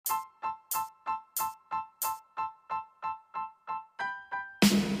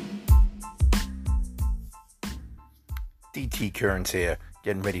DT Kearns here,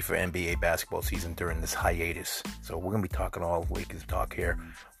 getting ready for NBA basketball season during this hiatus. So we're going to be talking all Lakers talk here.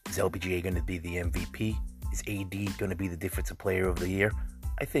 Is LBJ going to be the MVP? Is AD going to be the defensive player of the year?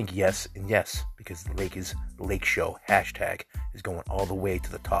 I think yes and yes, because the Lakers Lake Show hashtag is going all the way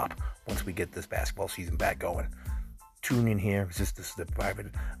to the top once we get this basketball season back going. Tune in here. This is the private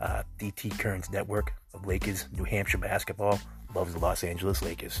DT Kearns network of Lakers, New Hampshire basketball. Loves the Los Angeles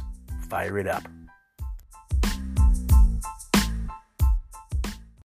Lakers. Fire it up.